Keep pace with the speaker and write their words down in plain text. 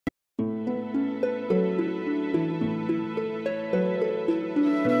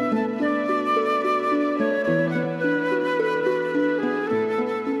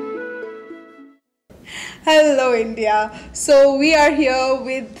Hello, India. So, we are here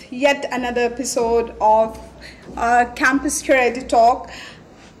with yet another episode of CampusCare EdTalks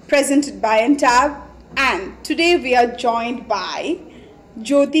presented by Entab. And today we are joined by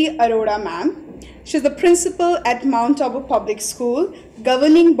Jyoti Arora, ma'am. She's the principal at Mount Abu Public School,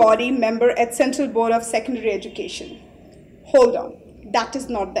 governing body member at Central Board of Secondary Education. Hold on, that is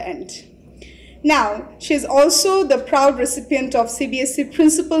not the end. Now, she is also the proud recipient of CBSE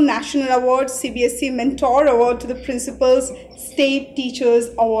Principal National Award, CBSE Mentor Award to the Principals State Teachers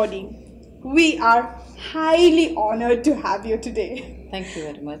Awardee. We are highly honored to have you today. Thank you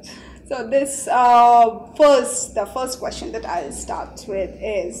very much. So this the first question that I'll start with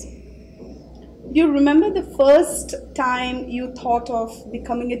is, do you remember the first time you thought of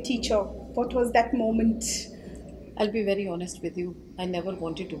becoming a teacher? What was that moment? I'll be very honest with you. I never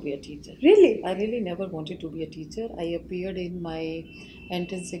wanted to be a teacher. Really? I really never wanted to be a teacher. I appeared in my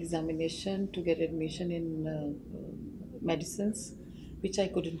entrance examination to get admission in medicines, which I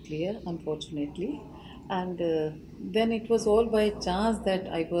couldn't clear, unfortunately. And then it was all by chance that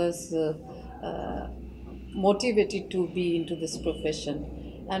I was motivated to be into this profession.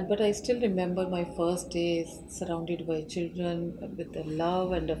 But I still remember my first day surrounded by children with the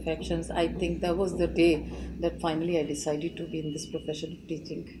love and affections. I think that was the day that finally I decided to be in this profession of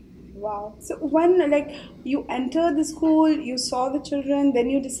teaching. Wow. So when you entered the school, you saw the children, then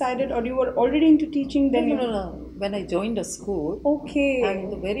you decided, or you were already into teaching, then No. When I joined a school, Okay.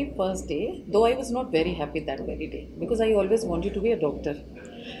 and the very first day, though I was not very happy that very day because I always wanted to be a doctor.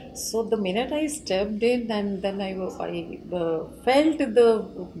 So the minute I stepped in, and then I felt the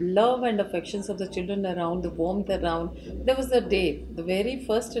love and affections of the children around, the warmth around. There was the day, the very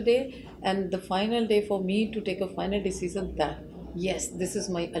first day, and the final day for me to take a final decision that yes, this is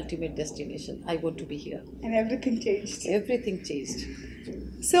my ultimate destination. I want to be here. And everything changed. Everything changed.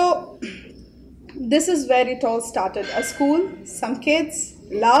 So this is where it all started. A school, some kids,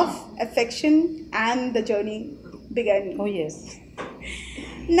 love, affection, and the journey began. Oh yes.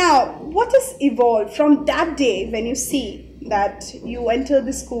 Now, what has evolved from that day when you see that you enter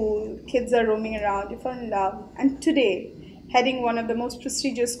the school, kids are roaming around, you fall in love, and today, heading one of the most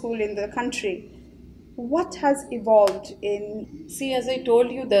prestigious school in the country, what has evolved in... See, as I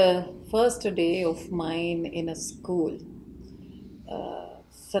told you, the first day of mine in a school,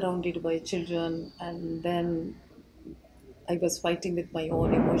 surrounded by children, and then I was fighting with my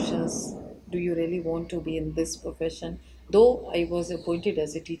own emotions. Do you really want to be in this profession? Though I was appointed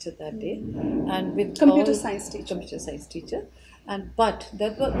as a teacher that day, and with Computer science teacher. But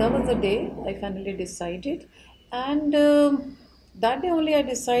that was the day I finally decided, and that day only I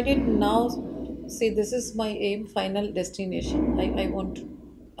decided. Now, see, this is my aim, final destination.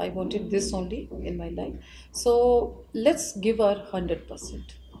 I wanted this only in my life. So let's give our 100%.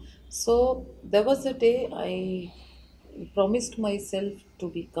 So there was a day I promised myself to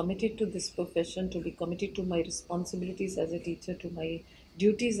be committed to this profession, to be committed to my responsibilities as a teacher, to my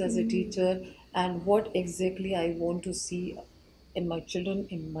duties as a teacher, and what exactly I want to see in my children,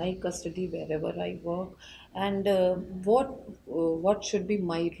 in my custody, wherever I work, and what should be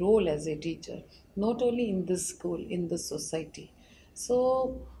my role as a teacher, not only in this school, in the society.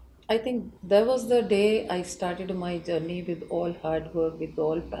 So I think that was the day I started my journey with all hard work, with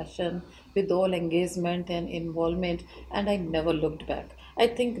all passion, with all engagement and involvement, and I never looked back. I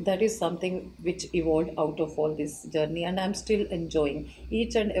think that is something which evolved out of all this journey, and I'm still enjoying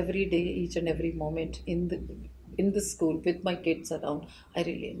each and every day, each and every moment in the school with my kids around. I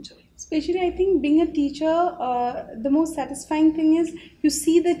really enjoy. Especially, I think being a teacher, the most satisfying thing is you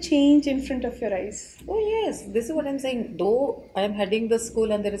see the change in front of your eyes. Oh yes, this is what I'm saying. Though I am heading the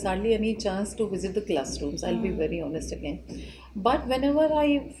school and there is hardly any chance to visit the classrooms, I'll be very honest again. But whenever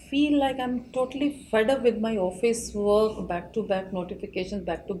I feel like I'm totally fed up with my office work, back to back notifications,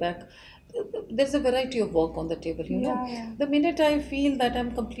 back to back, there's a variety of work on the table, you know. Yeah. The minute I feel that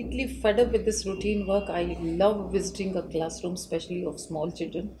I'm completely fed up with this routine work, I love visiting a classroom, especially of small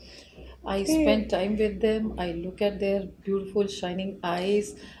children. I spend time with them. I look at their beautiful shining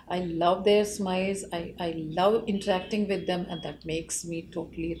eyes. I love their smiles. I love interacting with them, and that makes me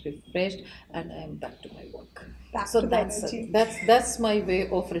totally refreshed, and I am back to my work. Back So to the energy. that's my way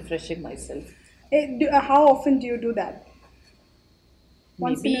of refreshing myself. How often do you do that?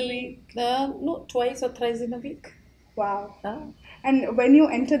 Once in a Maybe week? no, twice or thrice in a week. Wow. Ah. And when you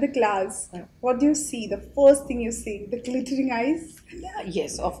enter the class, what do you see? The first thing you see, the glittering eyes? Yeah,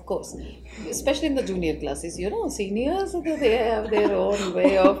 yes, of course. Especially in the junior classes, you know, seniors, they have their own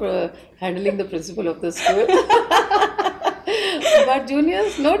way of handling the principal of the school. But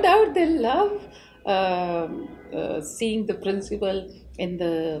juniors, no doubt, they love seeing the principal in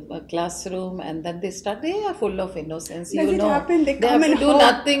the classroom, and then they are full of innocence, Does it happen? They they come have to and do hug.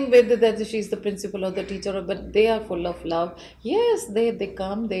 nothing with that she's the principal or the teacher, but they are full of love. Yes, they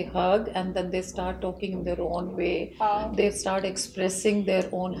come, they hug, and then they start talking in their own way. Wow. They start expressing their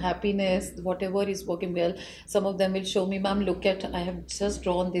own happiness, whatever is working well. Some of them will show me, ma'am, look at, I have just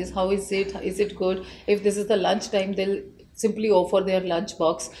drawn this, how is it good? If this is the lunch time, they'll simply offer their lunch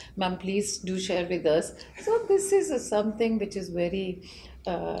box, ma'am, please do share with us. So this is something which is very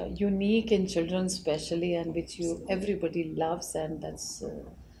unique in children especially, and which you everybody loves, and that's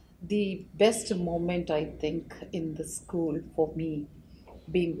the best moment, I think, in the school for me,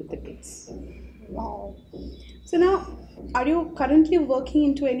 being with the kids. Wow. So now, are you currently working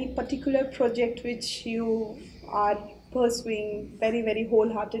into any particular project which you are pursuing very, very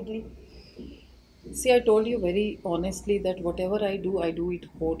wholeheartedly? See, I told you very honestly that whatever I do it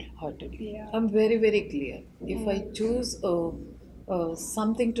wholeheartedly. Yeah. I'm very, very clear. If I choose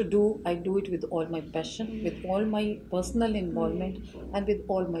something to do, I do it with all my passion, with all my personal involvement, and with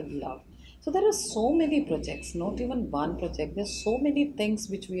all my love. So there are so many projects, not even one project. There's so many things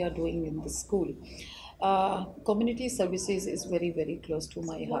which we are doing in the school. Community services is very, very close to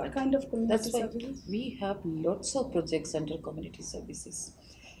my What heart. kind of community That's why services? we have lots of projects under community services.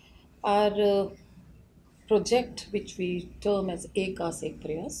 Our project, which we term as Ek Aas Ek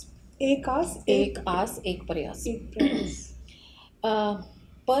Prayas. Ek aas, Ek Aas Ek Prayas. ek prayers. Uh,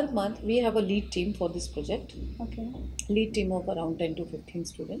 per month, we have a lead team for this project. Okay. Lead team of around 10 to 15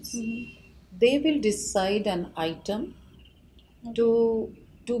 students. They will decide an item to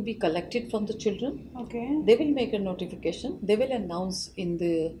be collected from the children. Okay. They will make a notification. They will announce in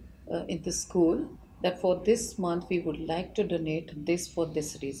the school that for this month we would like to donate this for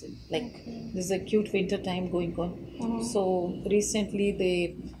this reason. Like there's a cute winter time going on. So recently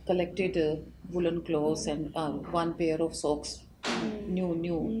they collected woolen clothes and one pair of socks,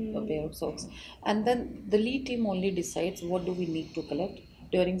 new pair of socks, and then the lead team only decides what do we need to collect.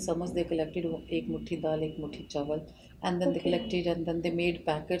 During summers they collected ek muthi dal, ek muthi chawal, and then they collected, and then they made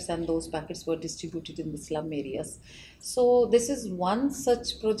packets, and those packets were distributed in the slum areas. So this is one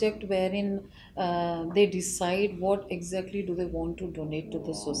such project wherein they decide what exactly do they want to donate to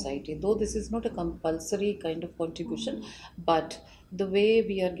the society, though this is not a compulsory kind of contribution, but the way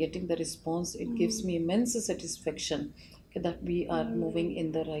we are getting the response, it gives me immense satisfaction that we are moving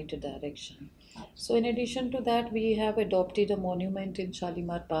in the right direction. So in addition to that, we have adopted a monument in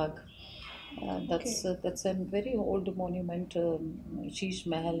Shalimar Park. That's a very old monument, Sheesh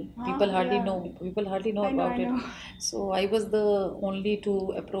Mahal. Yeah. People hardly know I know, about I it. know. So I was the only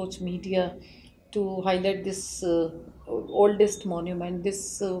to approach media to highlight this oldest monument.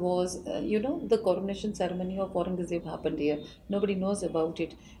 This was, the coronation ceremony of Aurangzeb happened here. Nobody knows about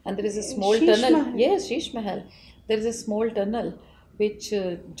it, and there is a small Sheesh tunnel. Mahal. Yes, Sheesh Mahal. There is a small tunnel which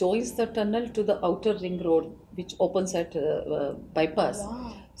joins the tunnel to the outer ring road, which opens at bypass.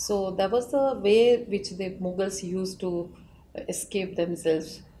 Wow. So that was the way which the Mughals used to escape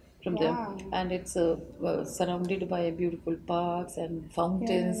themselves from them, Wow. and it's surrounded by beautiful parks and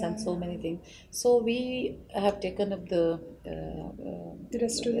fountains and so many things. So we have taken up The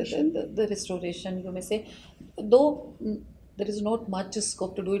restoration? the restoration, you may say, though there is not much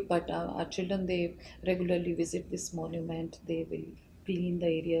scope to do it, but our children, they regularly visit this monument. They will clean the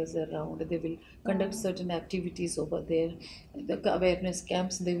areas around. They will conduct certain activities over there. The awareness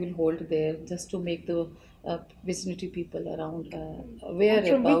camps they will hold there just to make the vicinity people around aware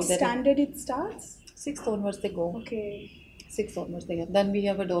From about which that. standard it starts? Sixth onwards they go. Okay. Sixth onwards they go. Then we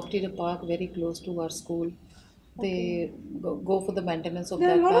have adopted a park very close to our school. They go for the maintenance of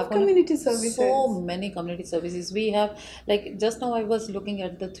There are that a lot park. of community services. So many community services. We have, like, just now I was looking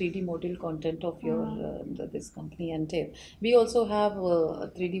at the 3D module content of your this company Entab. We also have a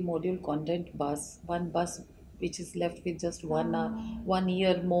 3D module content bus. One bus which is left with just 1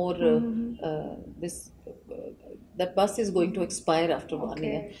 year more. This that bus is going to expire after 1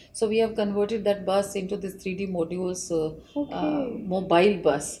 year. So we have converted that bus into this 3D modules mobile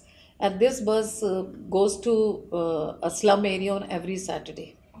bus. And this bus goes to a slum area on every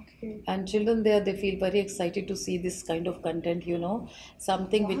Saturday. Okay. And children there, they feel very excited to see this kind of content,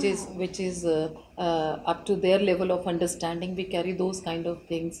 something which is up to their level of understanding. We carry those kind of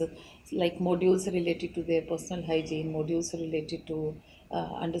things, like modules related to their personal hygiene, modules related to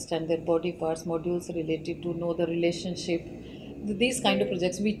understand their body parts, modules related to know the relationship. These kind of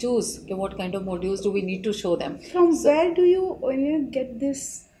projects we choose. Okay, what kind of modules do we need to show them? From where do you get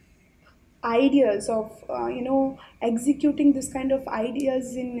this ideas of executing this kind of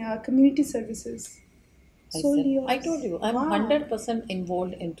ideas in community services? I Solely said, I yours. told you, I'm Wow. 100%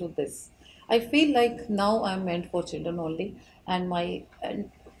 involved into this. I feel like now I'm meant for children only, and my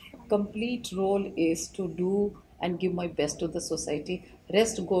complete role is to do and give my best to the society.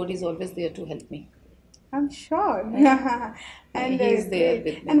 Rest, God is always there to help me. I'm sure. Eh? And He is there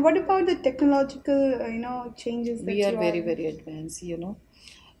great. with And me. what about the technological, changes We that are you are? very, very advanced,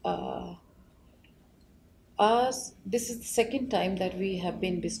 uh, As this is the second time that we have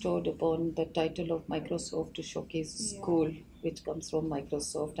been bestowed upon the title of Microsoft to showcase Yeah. school, which comes from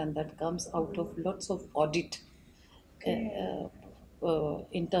Microsoft, and that comes out of lots of audit Great.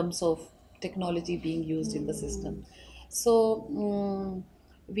 in terms of technology being used in the system. So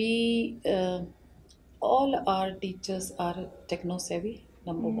we all our teachers are techno savvy,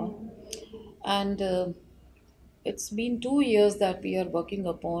 number one, and it's been 2 years that we are working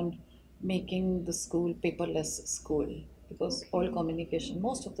upon making the school paperless school, because all Okay. communication,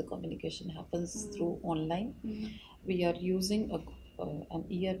 most of the communication happens through online. Mm. We are using an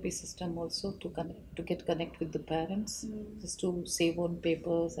ERP system also to connect, to get connect with the parents, just to save on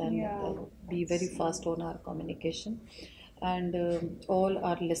papers and Yeah. be very fast on our communication. And all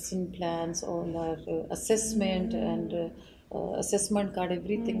our lesson plans, all our assessment and assessment card,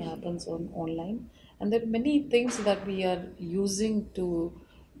 everything happens on online. And there are many things that we are using to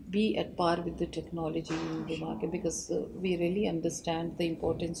be at par with the technology in the market, because we really understand the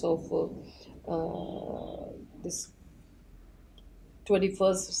importance of this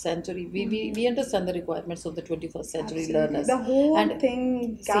 21st century. We understand the requirements of the 21st century Absolutely. learners. The whole And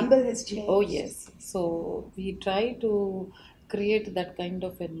thing, see, gamble has oh changed. yes, so we try to create that kind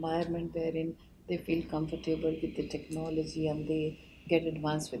of environment wherein they feel comfortable with the technology and they get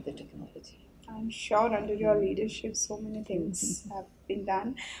advanced with the technology. I'm sure under your leadership, so many things have been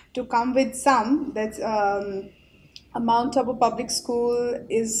done. To come with some, that's Mount Abu Public School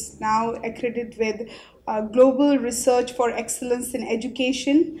is now accredited with Global Research for Excellence in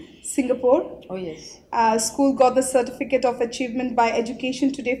Education, Singapore. Oh yes. School got the certificate of achievement by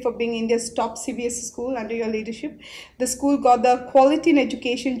Education Today for being India's top CBSE school under your leadership. The school got the Quality in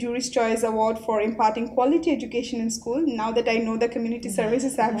Education Jury's Choice Award for imparting quality education in school. Now that I know the community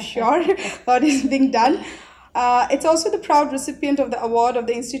services, I'm sure what is being done. It's also the proud recipient of the award of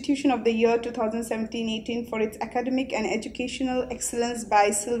the Institution of the Year 2017-18 for its academic and educational excellence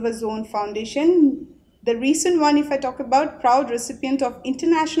by Silver Zone Foundation. The recent one, if I talk about, proud recipient of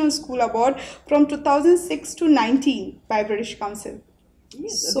International School Award from 2006 to 19 by British Council.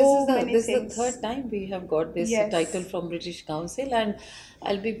 Yes, So many this is the things. third time we have got this title Yes. from British Council, and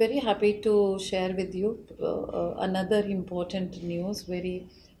I'll be very happy to share with you another important news.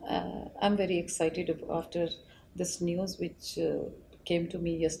 I'm very excited after this news, which came to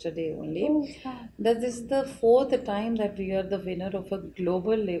me yesterday only. Oh, wow. That this is the fourth time that we are the winner of a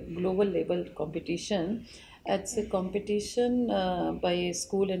global level competition. It's a competition by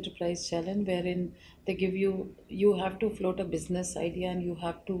School Enterprise Challenge, wherein they give you have to float a business idea and you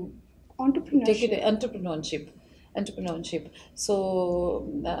have to take it Entrepreneurship. entrepreneurship. So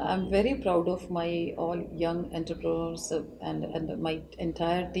I'm very proud of my all young entrepreneurs and my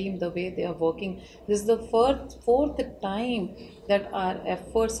entire team, the way they are working. This is the fourth time that our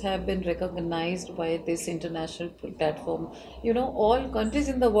efforts have been recognized by this international platform. All countries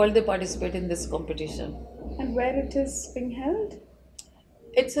in the world, they participate in this competition. And where it is being held?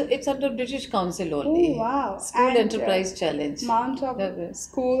 It's under British Council Oh, only. wow. School And Enterprise Challenge. Mount Abu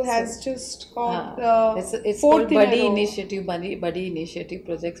School So, has just got it's fourth called in a row. Buddy Initiative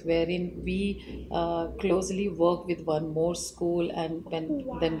projects, wherein we closely work with one more school, and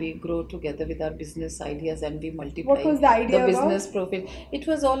then we grow together with our business ideas and we What multiply was the the idea business about? profit. It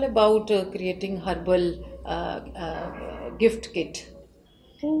was all about creating herbal gift kit,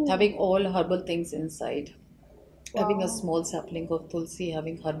 Oh, having all herbal things inside, having a wow. small sapling of tulsi,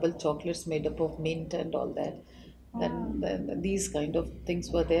 having herbal chocolates made up of mint and all that. Then these kind of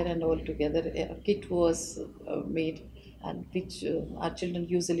things were there, and all together a kit was made, and which our children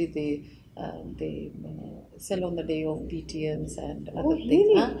usually they sell on the day of PTMs and Oh, other things,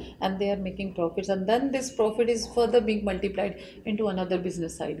 really? and they are making profits, and then this profit is further being multiplied into another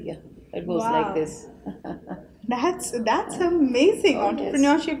business idea. It goes like Wow. this. That's amazing. Oh yes.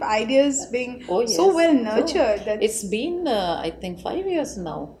 Entrepreneurship ideas being Oh so yes. well So nurtured. it's That's been I think 5 years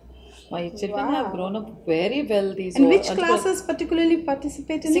now. My children have grown wow. up very well. These And all which classes particularly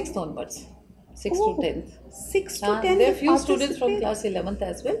participate in sixth it? onwards, sixth to Oh, tenth. 6 to 10 There are they few students from participate. class 11th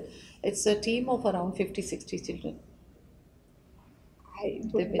as well. It's a team of around 50-60 children. I They,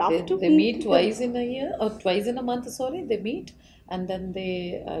 would they, love to they meet meet them. twice in a year or twice in a month, sorry. They meet, and then they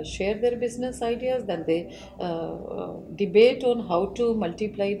share their business ideas. Then they debate on how to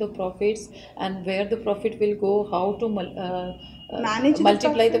multiply the profits and where the profit will go, how to Manage the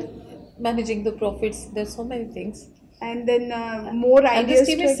multiply the profit. managing the profits. There's so many things. And then more And this ideas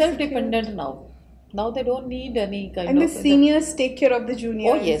team to is execute. self-dependent now. Now they don't need any kind And the of the. seniors take care of the Oh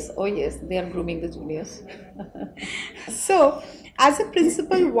juniors. yes, oh yes, they are grooming the juniors. So, as a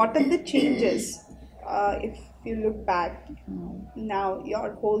principal, what are the changes if you look back now,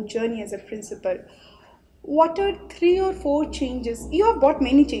 your whole journey as a principal? What are three or four changes? You have brought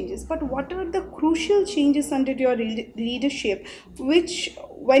many changes, but what are the crucial changes under your leadership, which,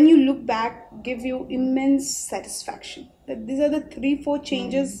 when you look back, give you immense satisfaction? That these are the three, four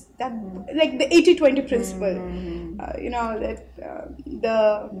changes that, like the 80-20 principle, that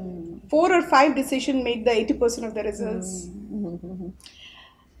the four or five decision made the 80% of the results.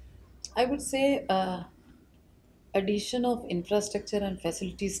 I would say addition of infrastructure and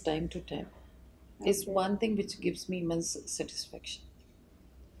facilities time to time is Okay. one thing which gives me immense satisfaction.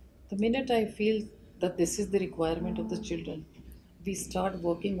 The minute I feel that this is the requirement of the children, we start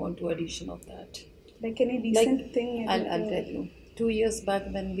working on to addition of that. Like any Like, recent thing, I'll tell anything? you, 2 years back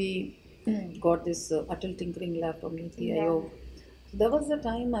when we got this Atal Tinkering Lab from Niti Yeah. Aayog, there was the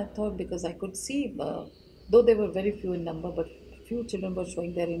time I thought, because I could see, though they were very few in number, but few children were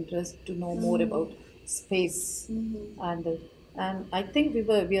showing their interest to know more about space, and I think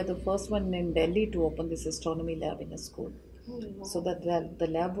we are the first one in Delhi to open this astronomy lab in a school. So that the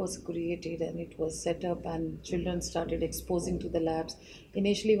lab was created and it was set up, and children started exposing to the labs.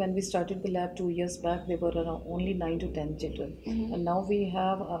 Initially, when we started the lab 2 years back, there were around only 9 to 10 children, and now we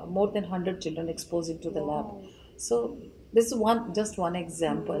have more than 100 children exposing to the lab. Wow. So this is just one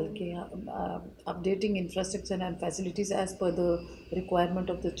example. Okay, updating infrastructure and facilities as per the requirement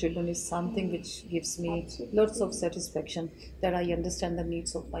of the children is something which gives me lots of Absolutely. satisfaction, that I understand the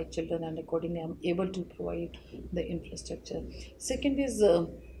needs of my children and accordingly I'm able to provide the infrastructure. Second is uh,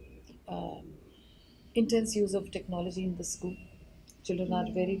 intense use of technology in the school. Children are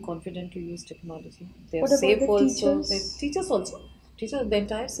very confident to use technology. They are What about safe the also. They teachers? teachers also. Teachers, the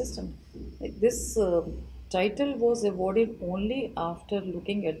entire system. Like this title was awarded only after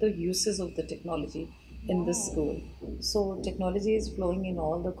looking at the uses of the technology in the Wow. school. So technology is flowing in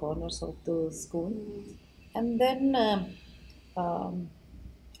all the corners of the school. And then um,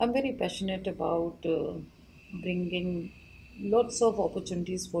 I'm very passionate about bringing lots of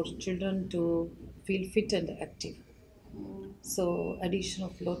opportunities for children to feel fit and active. So addition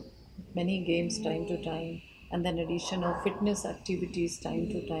of many games time to time, and then addition of fitness activities time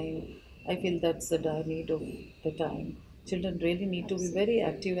to time. I feel that's the dire need of the time. Children really need to be very Absolutely.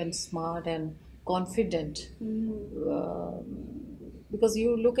 active and smart and confident. Uh, because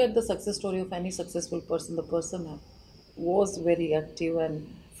you look at the success story of any successful person, the person was very active and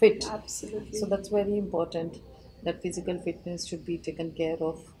fit. So Absolutely. that's very important, that physical fitness should be taken care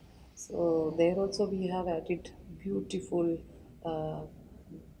of. So there also we have added beautiful uh,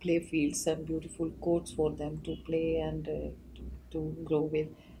 play fields and beautiful courts for them to play and to grow with.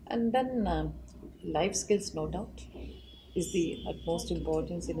 And then life skills, no doubt, is the utmost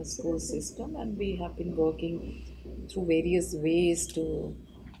importance in a school Absolutely. system, and we have been working through various ways to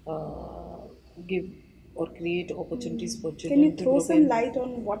uh, give or create opportunities for Can you children to throw grow some in. light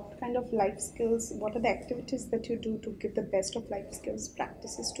on what kind of life skills, what are the activities that you do to give the best of life skills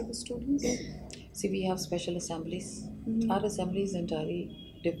practices to the students? See, we have special assemblies. Our assembly is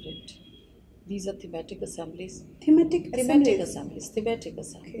entirely different. These are thematic assemblies. Thematic Thematic assemblies. assemblies, thematic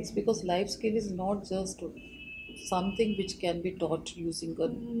assemblies, Okay. because life skill is not just something which can be taught using a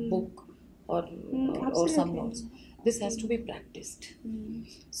book or, or some Absolutely. notes. This has to be practiced.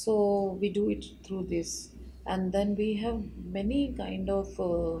 So we do it through this, and then we have many kind of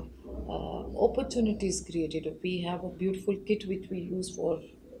opportunities created. We have a beautiful kit which we use for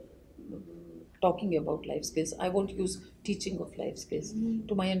talking about life skills. I won't use teaching of life skills.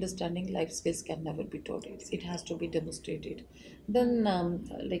 To my understanding, life skills can never be taught. It has to be demonstrated. Then,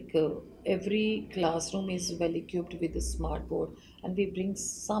 every classroom is well equipped with a smart board, and we bring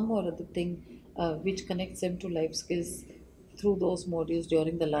some or other thing which connects them to life skills through those modules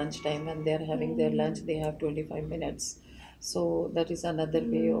during the lunch time. When they're having their lunch, they have 25 minutes. So that is another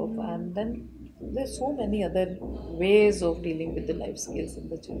way of, and then there's so many other ways of dealing with the life skills in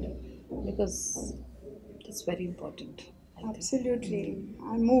the children, because that's very important, I think. Absolutely.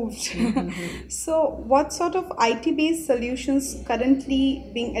 I'm moved. So, what sort of IT based solutions currently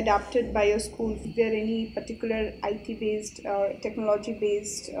being adapted by your school? Is there any particular IT based or technology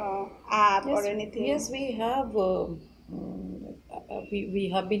based app or Yes, anything? yes, we have. We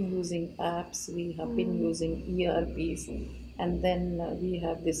have been using apps. We have been using ERPs, and then we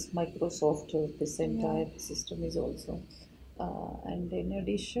have this Microsoft. This Yeah. entire system is also, and in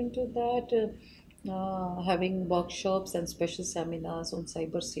addition to that, having workshops and special seminars on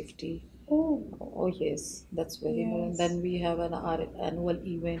cyber safety. Oh, Oh yes, that's very good. And yes. then we have our annual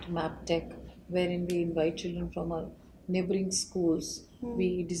event, Map Tech, wherein we invite children from our neighboring schools. Hmm.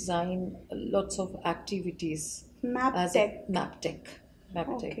 We design lots of activities Map as a tech. Map Tech. Map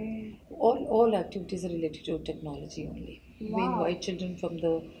Tech. Okay. All activities are related to technology only. We Wow. invite children from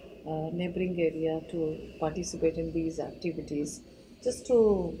the neighboring area to participate in these activities, just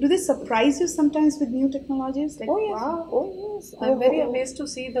to. Do they surprise you sometimes with new technologies? Like, Oh yes, wow. oh yes. Oh, I'm very oh, amazed to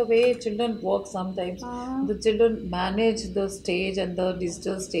see the way children work sometimes. oh. The children manage the stage and the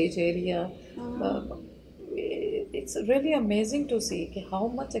digital stage area. Uh, it's really amazing to see how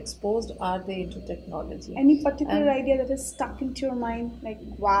much exposed are they into technology. Any particular And idea that has stuck into your mind? Like,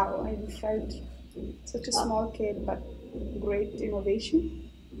 wow, I felt such a uh, small kid, but great innovation.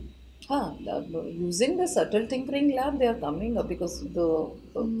 using the subtle tinkering lab, they are coming up because the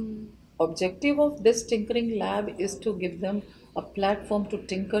Mm. objective of this tinkering lab is to give them a platform to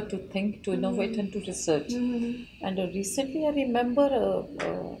tinker, to think, to innovate, and to research. Mm-hmm. And recently, I remember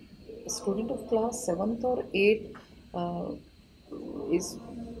a student of class 7th or 8th uh, is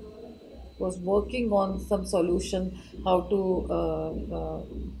was working on some solution how to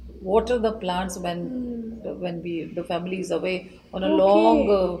water the plants Mm. when the family is away on a long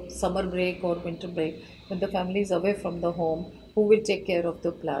Okay. summer break or winter break, when the family is away from the home, who will take care of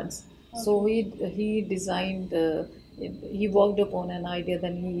the plants. So Okay. he designed he worked upon an idea,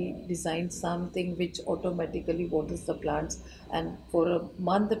 then he designed something which automatically waters the plants, and for a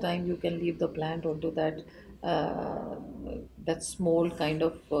month time you can leave the plant onto uh, that small kind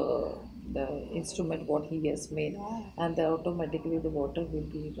of the instrument what he has made, Wow. and then automatically the water will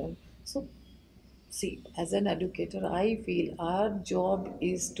be run. So see, as an educator, I feel our job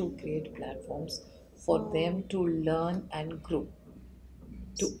is to create platforms for them to learn and grow,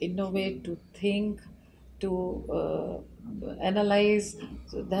 to innovate, to think, to analyze.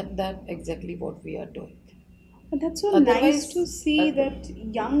 So that exactly what we are doing. But that's so nice to Otherwise, see that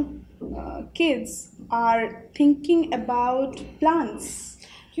young kids are thinking about plants.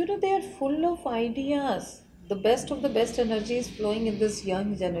 they are full of ideas. The best of the best energy is flowing in this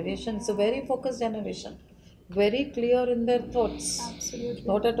young generation. It's a very focused generation, very clear in their thoughts, Absolutely.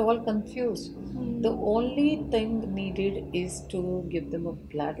 not at all confused. The Hmm. only thing needed is to give them a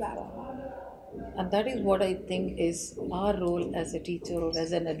platform. Platform. And that is what I think is our role as a teacher or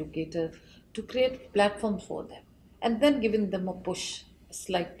as an educator, to create platforms for them and then giving them a push, a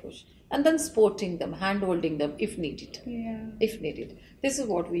slight push, and then supporting them, hand holding them if needed. Yeah. If needed. This is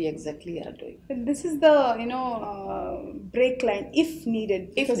what we exactly are doing. But this is the break line if needed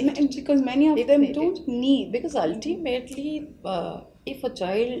If because needed. because many of If them needed. don't need. Because ultimately, if a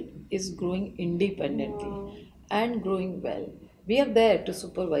child is growing independently Yeah. and growing well, we are there to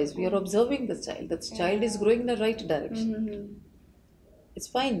supervise. We are observing the child. The child is Yeah. growing in the right direction. Mm-hmm. It's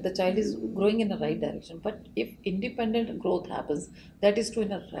fine, the child is growing in the right direction, but if independent growth happens, that is to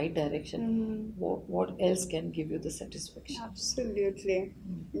in a right direction, Mm-hmm. what else can give you the satisfaction? Absolutely.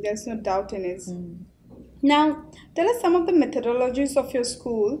 There's no doubt in it. Mm. Now, tell us some of the methodologies of your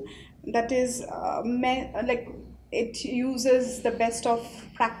school that is, like, it uses the best of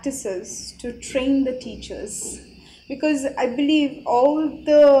practices to train the teachers. Because I believe all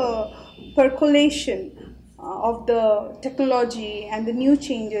the percolation of the technology and the new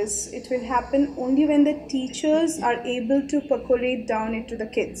changes, it will happen only when the teachers are able to percolate down into the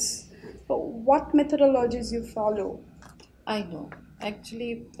kids. So, what methodologies you follow? I know.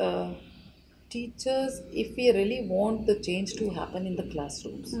 Actually, teachers, if we really want the change to happen in the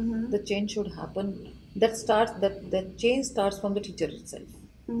classrooms, Mm-hmm. the change should happen. That change starts from the teacher itself.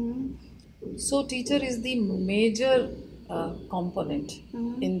 Mm-hmm. So, teacher is the major component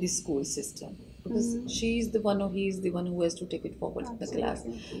Mm-hmm. in the school system, because Mm-hmm. she is the one or he is the one who has to take it forward in the class.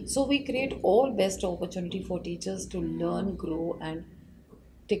 Absolutely. So, we create all best opportunity for teachers to learn, grow, and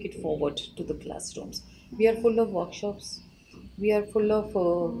take it forward to the classrooms. We are full of workshops. We are full of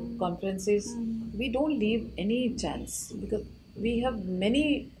conferences. We don't leave any chance, because we have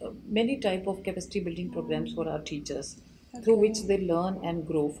many type of capacity building programs for our teachers, through Okay. which they learn and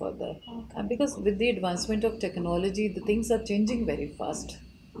grow further. And Okay. because with the advancement of technology, the things are changing very fast,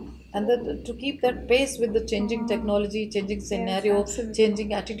 and that to keep that pace with the changing technology, changing Yes, scenario, absolutely.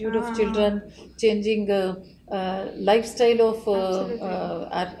 changing attitude of Ah, children, changing lifestyle of absolutely.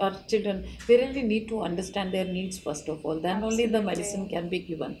 our children, we really need to understand their needs first of all, then only the medicine Absolutely. can be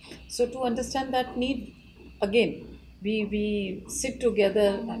given. So to understand that need, again, we sit together,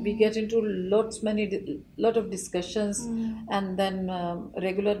 we get into lot of discussions, and then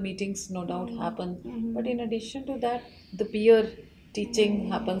regular meetings no doubt happen. But in addition to that, the peer teaching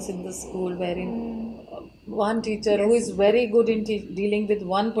happens in the school, wherein One teacher who Yes. is very good in dealing with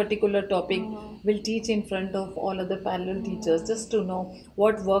one particular topic Uh, will teach in front of all other parallel teachers just to know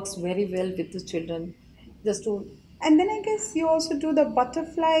what works very well with the children. Just to, and then I guess you also do the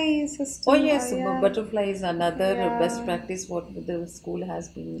butterfly oh system. yes, Yeah. butterfly is another best Yeah. practice what the school has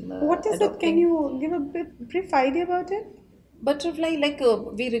been What is it? Can adopting. you give a brief idea about it? Butterfly, like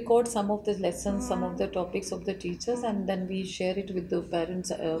we record some of the lessons, some of Mm, the topics of the teachers, and then we share it with the parents,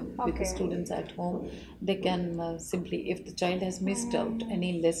 with the okay. students at home. They can simply, if the child has missed out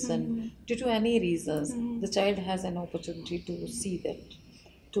any lesson due to any reasons, the child has an opportunity to see that,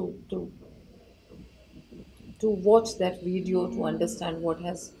 to watch that video to understand what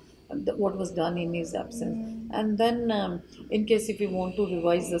has what was done in his absence. And then in case if we want to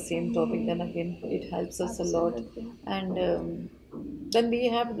revise the same topic, then again it helps us a lot. Absolutely. And then we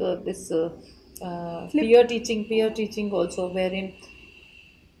have this Flip. peer teaching also, wherein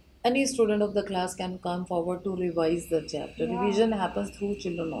any student of the class can come forward to revise the chapter. Yeah. Revision happens through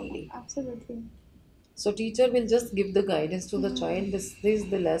children only. Absolutely. So teacher will just give the guidance to the child. This is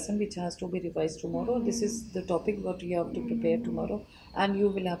the lesson which has to be revised tomorrow. This is the topic what you have to prepare tomorrow, and you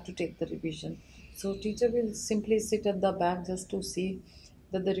will have to take the revision. So teacher will simply sit at the back just to see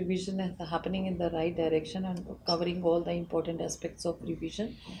that the revision is happening in the right direction and covering all the important aspects of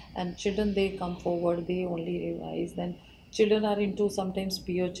revision. And children they come forward, they only revise. Then children are into sometimes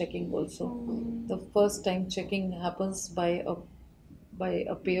peer checking also. The first time checking happens by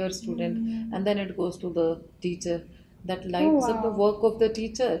a peer student, and then it goes to the teacher, that Oh lights up the wow. work of the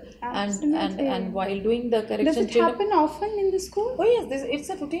teacher. And Absolutely. while doing the Does correction, it children, happen often in the oh school? yes, it's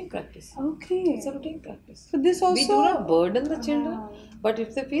a routine practice. It's a Okay. routine practice. So this We do not also. burden the children, Uh, but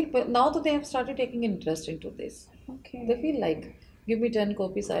if they feel, but now that they have started taking interest into this, they okay. feel like, give me 10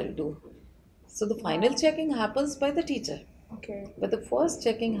 copies, I'll do. So the final Wow. checking happens by the teacher, Okay. but the first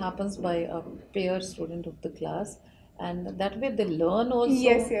checking happens by a peer student of the class, and that way they learn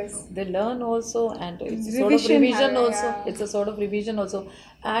Yes, also. yes. They learn also, and it's a sort of Revision, revision also. yeah. It's a sort of revision also,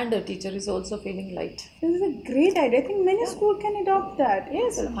 and a teacher is also feeling light. This is a great idea. I think many Yeah. schools can adopt that.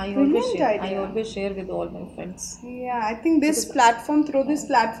 Yes, It's a I always brilliant share. I idea. always share with all my friends Yeah, I think this because platform, through this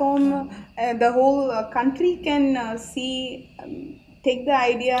platform, the whole country can see, take the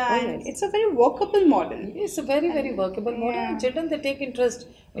idea, oh and yes, it's a very workable model. it's a very very And workable model, and yeah, children they take interest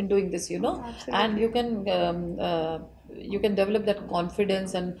in doing this, and absolutely. you can develop that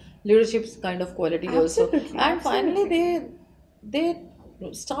confidence and leadership kind of quality also. Absolutely, And finally, absolutely. they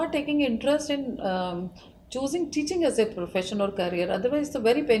start taking interest in choosing teaching as a profession or career. Otherwise, it's a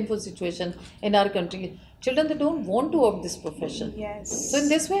very painful situation in our country. Children they don't want to opt this profession. So in Yes.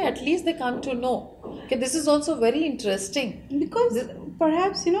 this way, at least they come to know. Okay, this is also very interesting. Because This,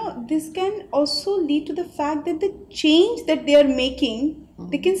 perhaps, this can also lead to the fact that the change that they are making,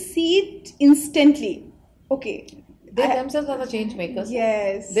 they can see it instantly. Okay. they themselves are the change makers. They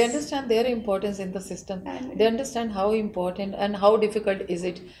Yes. understand their importance in the system. They And understand how important and how difficult is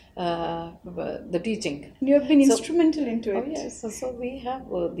it, the teaching. you have been So, instrumental into oh it. yes, so we have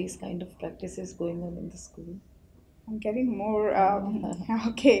these kind of practices going on in the school. I'm getting more.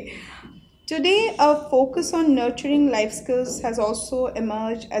 Okay. Today, a focus on nurturing life skills has also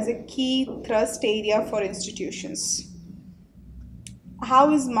emerged as a key thrust area for institutions.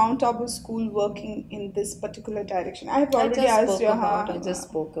 How is Mount Abu School working in this particular direction? I have already asked you. I just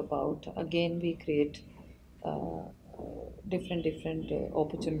spoke about, again, we create uh, different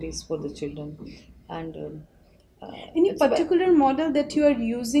opportunities for the children. And Any it's a particular model that you are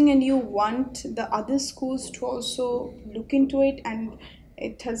using and you want the other schools to also look into it, and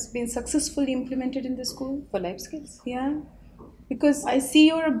it has been successfully implemented in the school? for life skills. Yeah. Because I see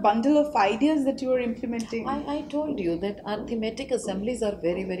you're a bundle of ideas that you are implementing. I told you that our thematic assemblies are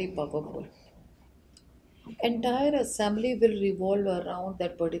very, very powerful. Entire assembly will revolve around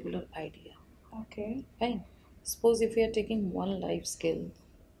that particular idea. Okay. Fine. Suppose if we are taking one life skill,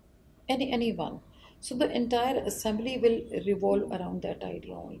 anyone, so the entire assembly will revolve around that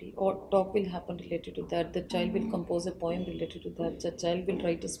idea only, or talk will happen related to that. The child will compose a poem related to that. The child will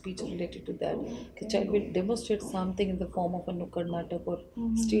write a speech related to that. The child will demonstrate something in the form of a nukkad natak or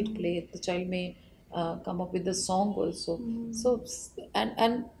street play. The child may come up with a song also. So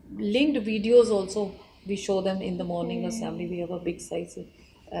and linked videos also, we show them in the morning assembly. We have a big size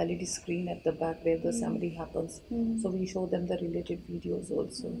LED screen at the back where the assembly happens. So we show them the related videos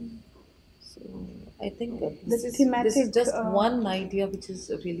also. So I think The this is thematic. just one idea which is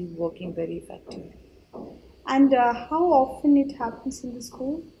really working very effectively. And how often it happens in the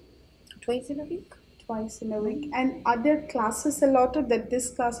school? Twice in a week. Twice in a week. And are there classes allotted that these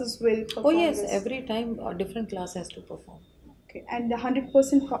classes will Oh perform yes, this? every time a different class has to perform. Okay, and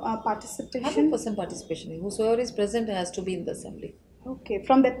 100% participation. 100% participation. Whosoever is present has to be in the assembly. Okay,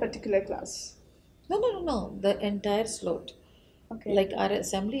 from that particular class. No, no, no, no. The entire slot. Okay. Like our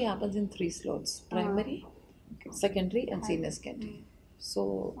assembly happens in three slots: Uh, primary, okay. secondary, and Hi. senior secondary.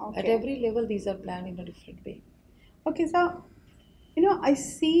 So at Okay. every level, these are planned in a different way. Okay, so I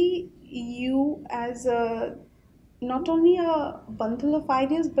see you as a not only a bundle of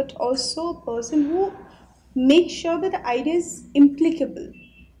ideas, but also a person who makes sure that the idea is implicable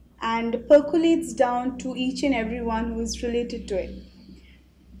and percolates down to each and everyone who is related to it.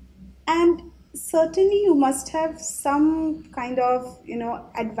 And certainly, you must have some kind of,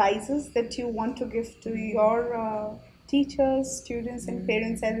 advices that you want to give to your teachers, students, and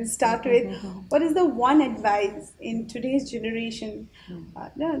parents. And start with, what is the one advice in today's generation,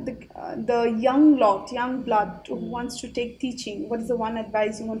 the young lot, young blood who wants to take teaching? What is the one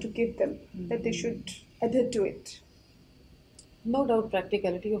advice you want to give them that they should adhere to it? No doubt,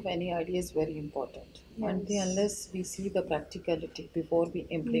 practicality of any idea is very important. Until Yes. unless we see the practicality before we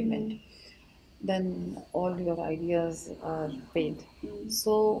implement, then all your ideas are failed.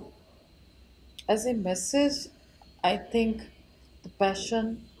 So, as a message, I think the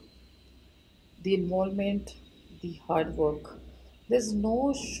passion, the involvement, the hard work. There's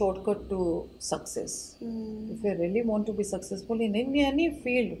no shortcut to success. If we really want to be successful in any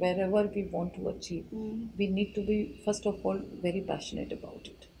field, wherever we want to achieve, we need to be, first of all, very passionate about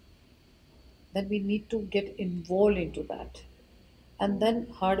it. Then we need to get involved into that. And then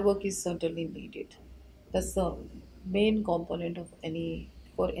hard work is certainly needed. That's the main component of any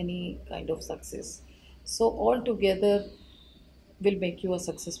kind of success. So all together will make you a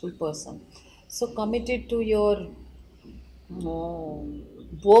successful person. So committed to your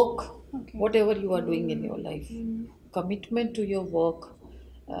work, Okay. whatever you are doing in your life, commitment to your work,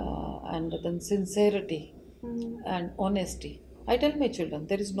 and then sincerity and honesty. I tell my children,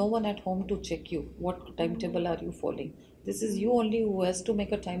 there is no one at home to check you. What timetable are you following? This is you only who has to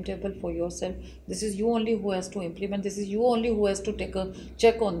make a timetable for yourself. This is you only who has to implement. This is you only who has to take a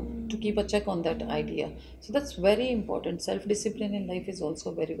check on, to keep a check on that idea. So that's very important. Self discipline in life is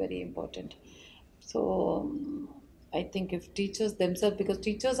also very, very important. So I think if teachers themselves, because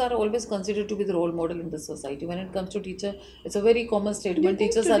teachers are always considered to be the role model in the society. When it comes to teacher, it's a very common Do you statement.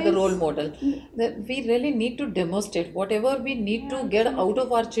 think Teachers are the role today's model. That we really need to demonstrate whatever we need yeah, to get out absolutely.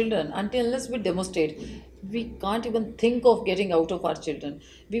 of our children. Until unless we demonstrate, we can't even think of getting out of our children.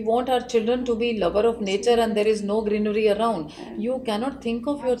 We want our children to be lover of nature, and there is no greenery around. You cannot think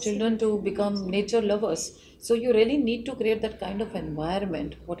of your children to Absolutely. become nature lovers. So you really need to create that kind of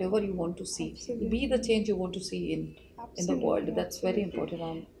environment, whatever you want to see. Be the Absolutely. change you want to see in the world. Absolutely, That's very absolutely.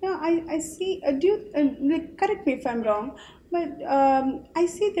 important. Now, I see, like, correct me if I'm wrong, but I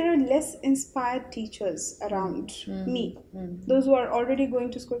see there are less inspired teachers around me. Those who are already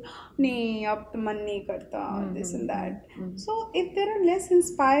going to school, nee, ab to man nahi karta, this and that. So, if there are less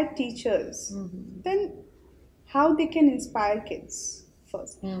inspired teachers, then how they can inspire kids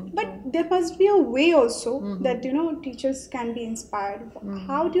first. But True. there must be a way also that teachers can be inspired.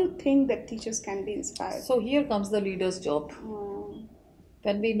 How do you think that teachers can be inspired? So here comes the leader's job.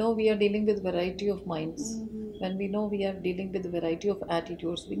 When we know we are dealing with variety of minds, when we know we are dealing with variety of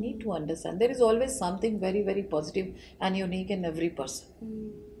attitudes, we need to understand there is always something very, very positive and unique in every person.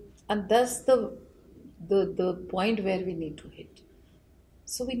 And that's the point where we need to hit.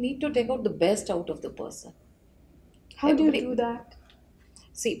 So we need to take out the best out of the person. How do you do Every that?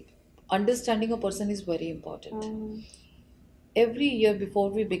 See, understanding a person is very important. Um, Every year before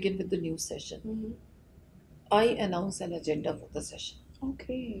we begin with the new session, I announce an agenda for the session.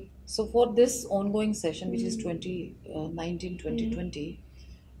 okay. So for this ongoing session, which is 2019 2020,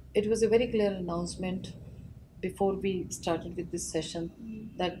 it was a very clear announcement before we started with this session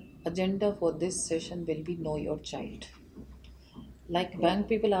that agenda for this session will be know your child. Like Okay. bank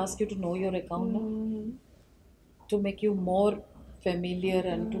people ask you to know your account, no? Mm, To make you more familiar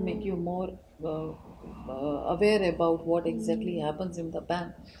and to make you more aware about what exactly happens in the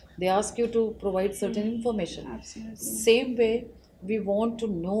bank. They ask you to provide certain information. absolutely. Same way, we want to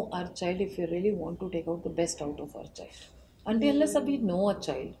know our child if we really want to take out the best out of our child. Until unless we know a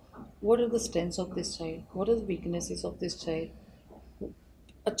child, what are the strengths of this child? What are the weaknesses of this child?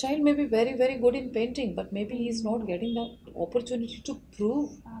 A child may be very, very good in painting, but maybe he is not getting the opportunity to prove.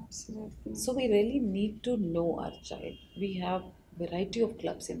 Absolutely. So we really need to know our child. We have variety of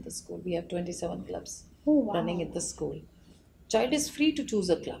clubs in the school. We have 27 clubs Oh, running wow. in the school. Child is free to choose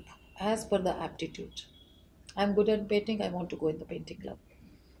a club as per the aptitude. I'm good at painting, I want to go in the painting club.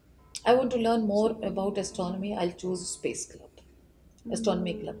 I want to learn more about astronomy, I'll choose space club,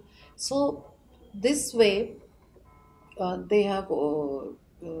 astronomy club. So this way they have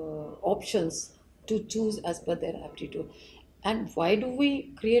options to choose as per their aptitude. And why do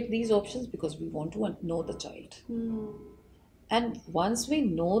we create these options? Because we want to know the child. And once we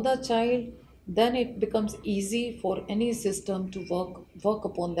know the child, then it becomes easy for any system to work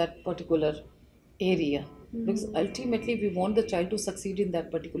upon that particular area, because ultimately we want the child to succeed in that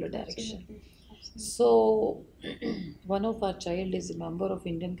particular direction. Absolutely. Absolutely. So one of our child is a member of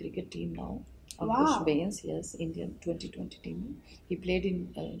Indian cricket team now. Ankush Wow. Bains, yes, Indian 2020 team. He played in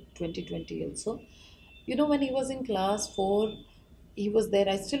 2020 also. You know, when he was in class 4, he was there.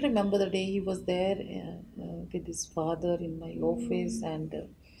 I still remember the day he was there with his father in my office, and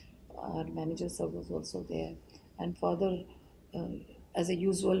our manager sir was also there. And father, uh, as a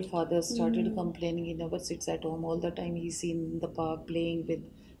usual, father started complaining he never sits at home. All the time he's in the park playing with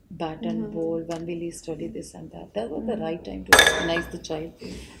bat and ball. When will he study this and that? That was the right time to recognize the child,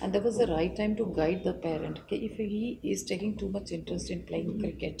 and that was the right time to guide the parent. Okay, if he is taking too much interest in playing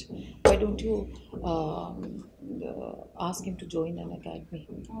cricket, why don't you ask him to join an academy?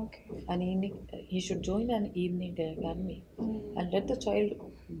 Okay. He should join an evening academy and let the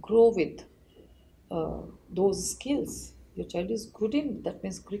child grow with those skills. Your child is good in, that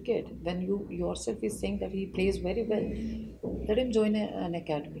means cricket. When you yourself is saying that he plays very well, let him join an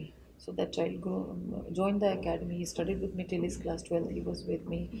academy. So that child joined the academy. He studied with me till his class 12th. He was with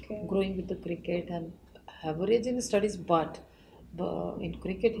me, Okay. growing with the cricket and average in studies, but in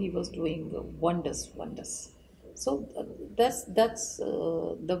cricket he was doing wonders. So that's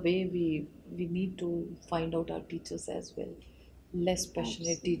the way we need to find out our teachers as well. Less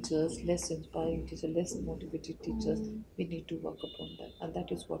passionate teachers, less inspiring teachers, less motivated teachers. We need to work upon that, and that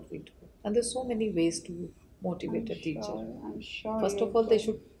is what we do. And there's so many ways to motivate a teacher. I'm sure First you of all, they do.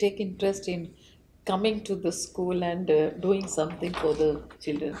 should take interest in coming to the school and doing something for the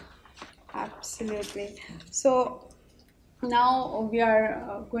children. Absolutely. So now we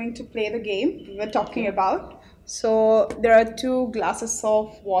are going to play the game we were talking about. So there are 2 glasses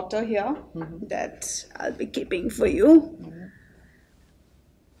of water here that I'll be keeping for you.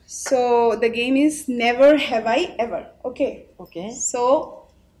 So the game is never have I ever. Okay. Okay. So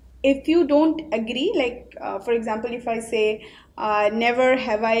if you don't agree, like for example, if I say never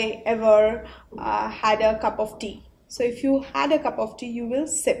have I ever had a cup of tea. So if you had a cup of tea, you will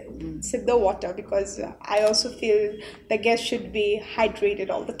sip the water, because I also feel the guest should be hydrated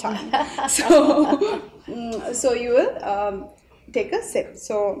all the time. So so you will take a sip.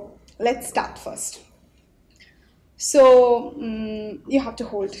 So let's start first. So you have to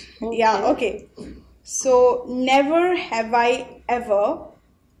hold. Okay. Yeah, okay. So never have I ever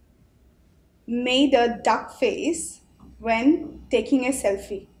made a duck face when taking a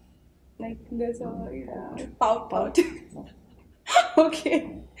selfie. Like there's a pout.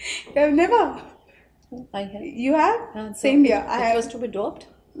 Okay. You have never. I have. You have? So Same here. I it have. was to be dropped.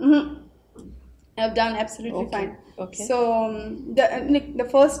 I've done absolutely Okay, fine. okay. So the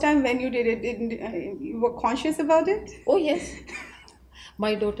first time when you did it, you were conscious about it? Oh yes,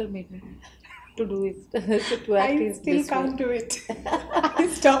 my daughter made me to do it to act I is still this can't way. do it. I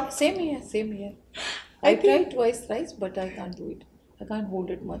stopped. Same here, same here. I I think- tried twice, thrice, but I can't do it. I can't hold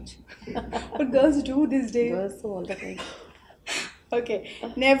it much. But girls do these days. Girls all the time. Okay.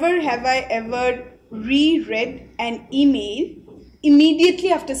 Never have I ever reread an email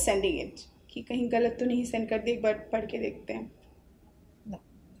immediately after sending it. कि कहीं गलत तो नहीं send कर दी, एक बार पढ़ के देखते हैं. No,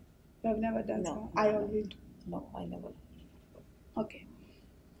 I've never done No. so. I always do. no, I never. Okay.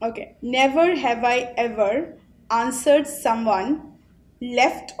 Okay. Never have I ever answered someone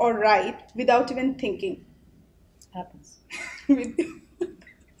left or right without even thinking. Happens.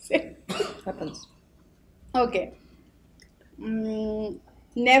 Say. Happens. Okay.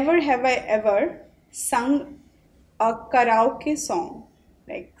 Never have I ever sung a karaoke song,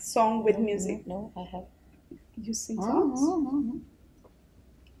 like song with music. No, I have. You sing songs?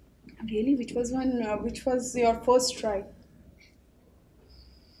 Really? Which was one? Which was your first try?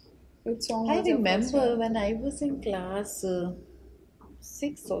 Which song I was your first remember try? when I was in class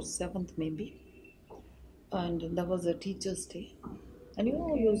 6th or 7th maybe, and there was a teacher's day. And you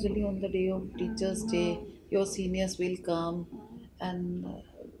know, usually on the day of teacher's day, your seniors will come, and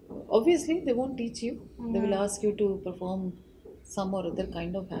obviously they won't teach you. They will ask you to perform some or other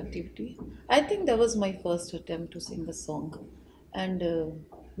kind of activity. I think that was my first attempt to sing a song, and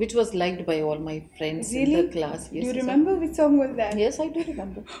which was liked by all my friends in Really? the class. Do Yes, you yes, remember which song was that? Yes, I do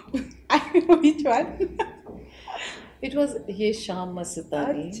remember. I know which one. It was Ye Sham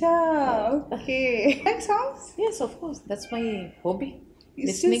Mastani. Acha, okay. Like songs? Yes, of course. That's my hobby. You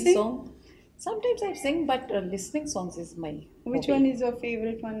still Listening sing? song. Sometimes I sing, but listening songs is my Which hobby. one is your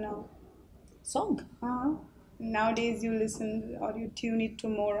favorite one now? Song. Uh-huh. Nowadays, you listen or you tune it to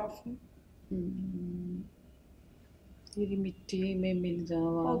more often. Hmm. तेरी मिट्टी में मिल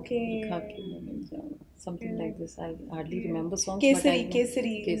जावा खाकी Okay. में मिल जावा something Yeah. like this. I hardly Yeah. remember songs, but I Kesari, know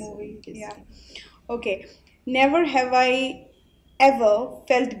Kesari Kesari, movie. Yeah. Kesari. Okay. Never have I ever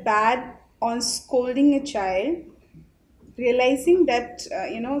felt bad on scolding a child, realizing that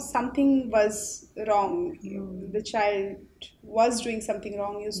something was wrong. Hmm. The child was doing something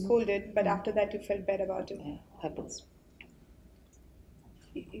wrong. You Hmm. scolded, but Hmm. after that you felt bad about it. Yeah, happens.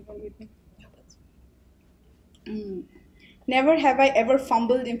 Even with me. Happens. Mm. Never have I ever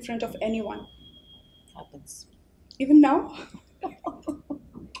fumbled in front of anyone. Happens. Even now?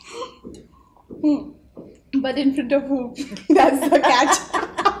 Hmm. But in front of who? That's the catch.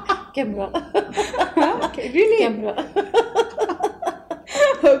 Camera. Okay, really? Camera.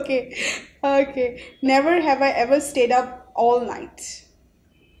 Okay, okay. Never have I ever stayed up all night.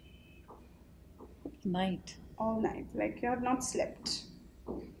 Night. All night. Like you have not slept.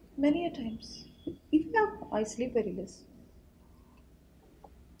 Many a times. Even now. I sleep very less.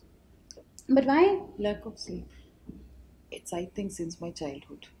 But why? Lack of sleep. It's, I think, since my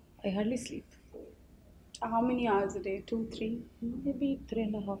childhood. I hardly sleep. How many hours a day? Two, three? Maybe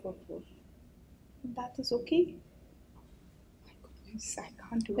 3.5 or 4. That is okay. My goodness, I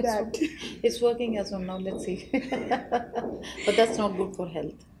can't do It's that. it's working as of now. Let's see. But that's not good for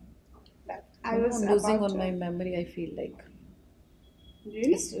health. I You know, was losing about on my to. memory, I feel like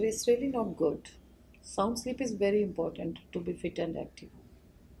Really? it's really not good. Sound sleep is very important to be fit and active.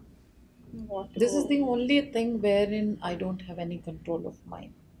 What? This is the only thing wherein I don't have any control of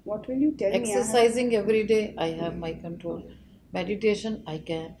mine. What will you tell me? I have. Exercising every day, I have my control. Meditation, I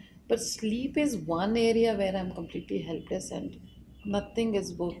can. But sleep is one area where I'm completely helpless and nothing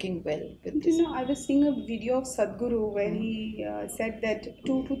is working well with You this. know, I was seeing a video of Sadhguru where he said that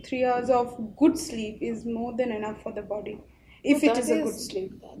 2 to 3 hours of good sleep is more than enough for the body, No, if it that is a good is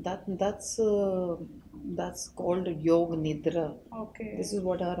sleep. that's called Yog Nidra. This Okay. is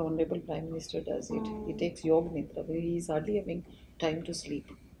what our honorable Prime Minister does. It he Um, takes Yog Nidra, where he is hardly having time to sleep.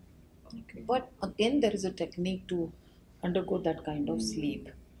 okay. But again, there is a technique to undergo that kind of sleep.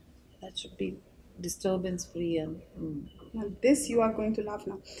 That should be disturbance free and Now, this you are going to laugh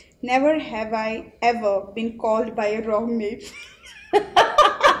now. Never have I ever been called by a wrong name.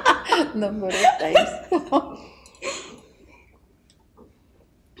 number of times.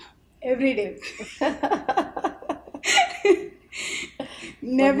 Every day. For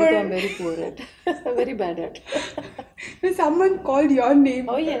me, though, I'm Never. very poor at, very bad at. When someone called your name.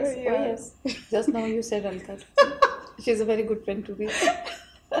 Oh yes, oh Yeah. yes. Just now you said Alka. She's a very good friend to me.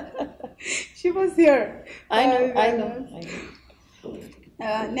 She was here. I know, I know, Then,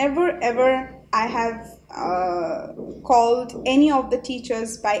 I know. never ever I have called any of the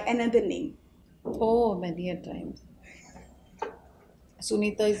teachers by another name. Oh, many a times.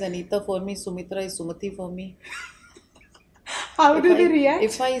 Sunita is Anita for me. Sumitra is Sumati for me. How If do they I react?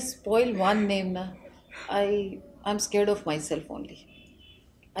 if I spoil one name, na, I'm scared of myself only.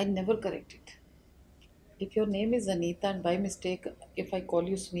 I never correct it. If your name is Anita and by mistake, if I call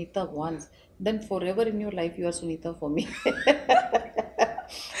you Sunita once, then forever in your life you are Sunita for me.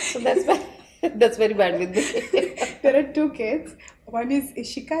 So that's why that's very bad with me. There are two kids. One is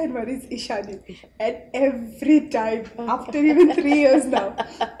Ishika and one is Ishani. And every time, after even 3 years now,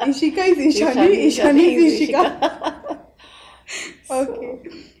 Ishika is Ishani, Ishani is Ishika. Okay.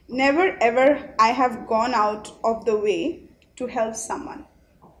 Never ever I have gone out of the way to help someone.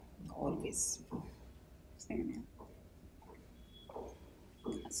 Always. Same here.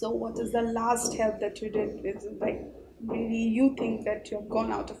 So, what is the last help that you did? Is it like really you think that you've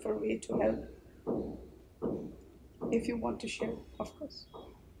gone out of your way to help? If you want to share, of course.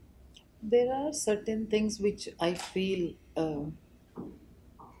 There are certain things which I feel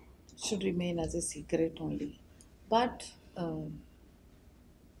should remain as a secret only. But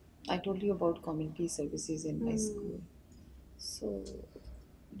I told you about community services in my Hmm. school. So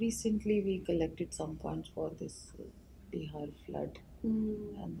recently we collected some funds for this Bihar flood,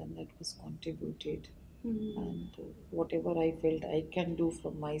 Hmm. and then that was contributed. Hmm. And whatever I felt I can do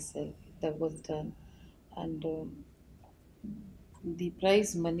from myself, that was done. And the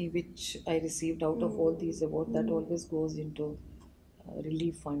prize money which I received out of all these awards, that Hmm. always goes into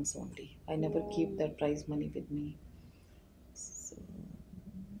relief funds only. I never keep Yeah. that prize money with me. So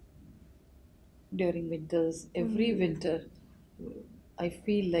during winters, every Hmm. winter, I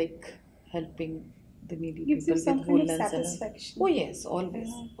feel like helping the needy Gives you people some with kind of woolens and all. Oh satisfaction. yes, always,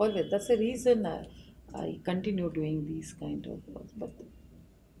 Yeah. always. That's the reason I continue doing these kind of works. But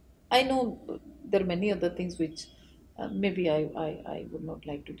I know there are many other things which maybe I would not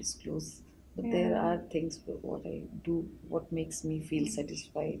like to disclose But there Yeah. are things what I do, what makes me feel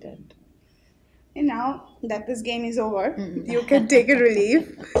satisfied, and And now that this game is over, mm. you can take a relief.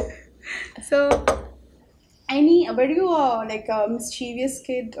 So, were you like a mischievous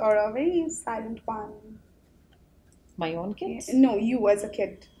kid or a very silent one? My own Yeah. kids, No, you as a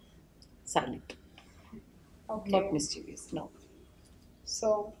kid. silent, not Okay. mischievous. No,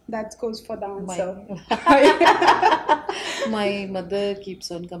 So that goes for the my answer. my mother keeps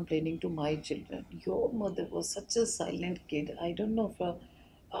on complaining to my children. Your mother was such a silent kid. I don't know for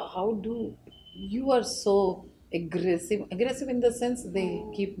how do you are so aggressive. Aggressive in the sense they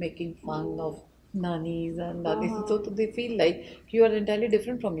keep making fun of nannies and nannies, so Uh-huh. they feel like you are entirely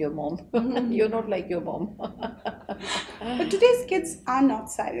different from your mom. You're not like your mom. But today's kids are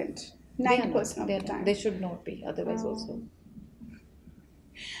not silent They are not. 90% of They the are not. They time. should not be. Otherwise, also.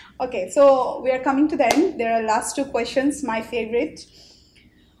 Okay, so we are coming to the end. There are last two questions, my favorite.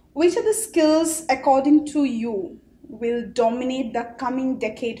 Which are the skills, according to you, will dominate the coming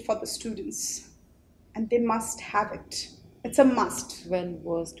decade for the students? And they must have it. It's a must. Well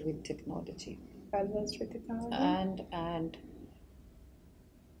versed with technology Well versed with technology. and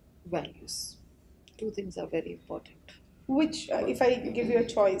values. Two things are very important. Which, if I give you a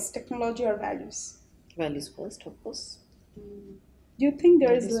choice, technology or values? Values first, of course. Do you think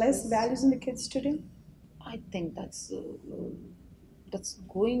there is Values less first. values in the kids today? I think that's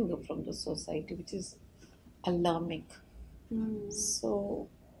going from the society, which is alarming. So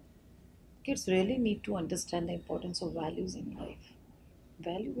kids really need to understand the importance of values in life.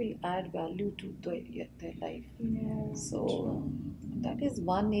 Value will add value to their life. Yeah, So true. that is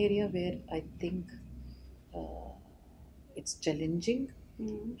one area where I think uh, it's challenging,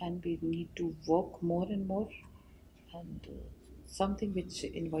 and we need to work more and more, and something which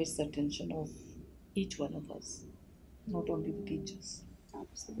invites the attention of each one of us, not only the teachers.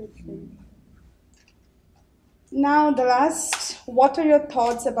 Absolutely. Now, the last, what are your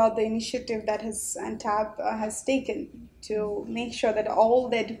thoughts about the initiative that has Antab has taken to make sure that all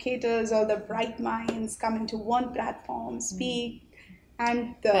the educators, all the bright minds come into one platform, speak,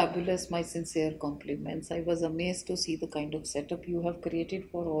 and the Fabulous, my sincere compliments. I was amazed to see the kind of setup you have created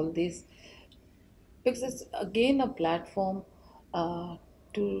for all this, because it's again a platform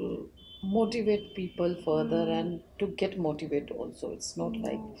to motivate people further and to get motivated also. It's not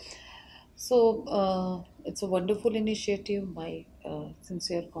like so. It's a wonderful initiative. My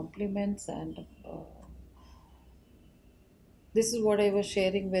sincere compliments, and this is what I was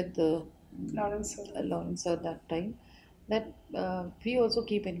sharing with Lawrence. Lawrence at that time. That we also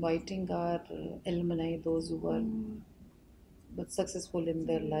keep inviting our alumni, those who are but successful in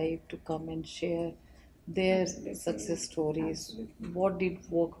their life, to come and share their Absolutely. success stories, Absolutely. what did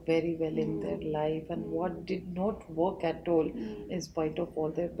work very well in their life and what did not work at all, in spite of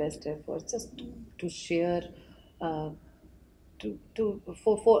all their best efforts, just to share, uh,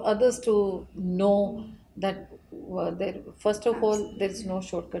 for others to know that there, first of all, there is Absolutely. no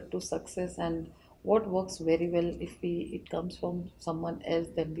shortcut to success, and what works very well, if we it comes from someone else,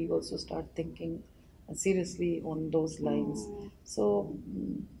 then we also start thinking seriously on those lines. So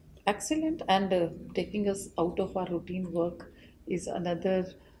excellent, and taking us out of our routine work is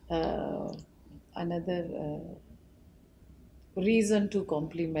uh, another reason to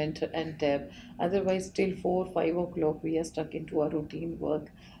compliment and tap. Otherwise, till 4 5 o'clock, we are stuck into our routine work,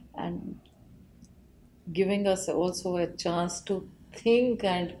 and giving us also a chance to think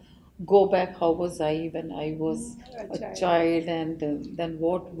and go back. How was I when I was a Agile. child, and then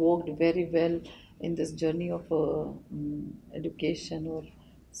what worked very well in this journey of education? Or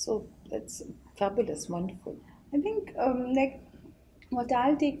so that's fabulous, wonderful. I think like what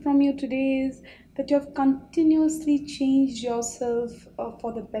I'll take from you today is that you have continuously changed yourself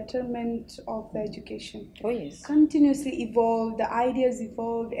for the betterment of the education. Oh yes, Continuously evolve, the ideas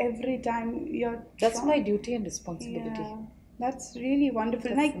evolve every time you're that's my trying. duty and responsibility. Yeah, that's really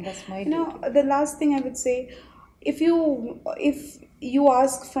wonderful. Like, That's my duty. the last thing I would say, if you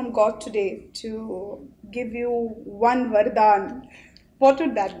ask from God today to give you one vardhan, what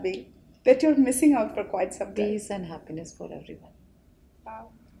would that be? That you're missing out for quite some time. Peace and happiness for everyone. Wow.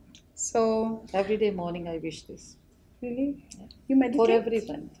 So, Every day morning, I wish this. really, Yeah. you For meditate?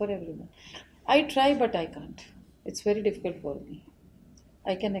 everyone, for everyone. I try, but I can't. It's very difficult for me.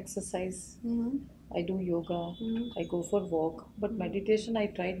 I can exercise, I do yoga, I go for walk, but meditation I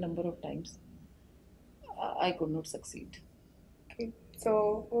tried number of times. I could not succeed. Okay.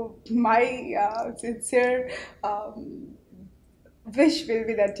 So, my sincere wish will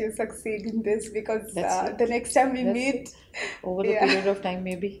be that you succeed in this because Let's see. the next time we Let's see. meet, Over the yeah. period of time,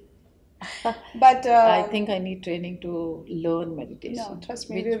 maybe. But I think I need training to learn meditation. no, trust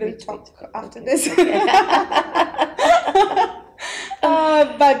me, Which- we will which- talk which- after okay, this. okay.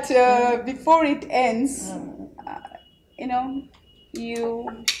 But before it ends, you know,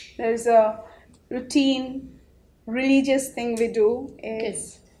 there's a routine religious thing we do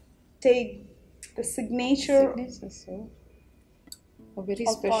is take the signature Signature, so a very of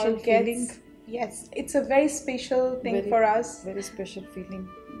our special feeling. guests. Yes, it's a very special thing Very- for us Very special feeling.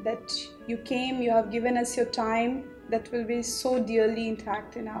 that you came, you have given us your time. That will be so dearly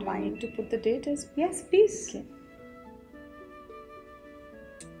intact in our I mind. need to put the date as well. Yes, please. Okay.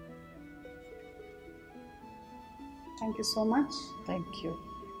 Thank you so much. Thank you.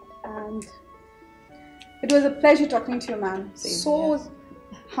 And it was a pleasure talking to you, ma'am. Same So here.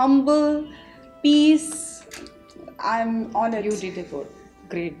 humble, peace. I'm honored. You did a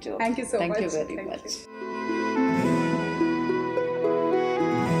great job. Thank you so much. Thank you very Thank much. you.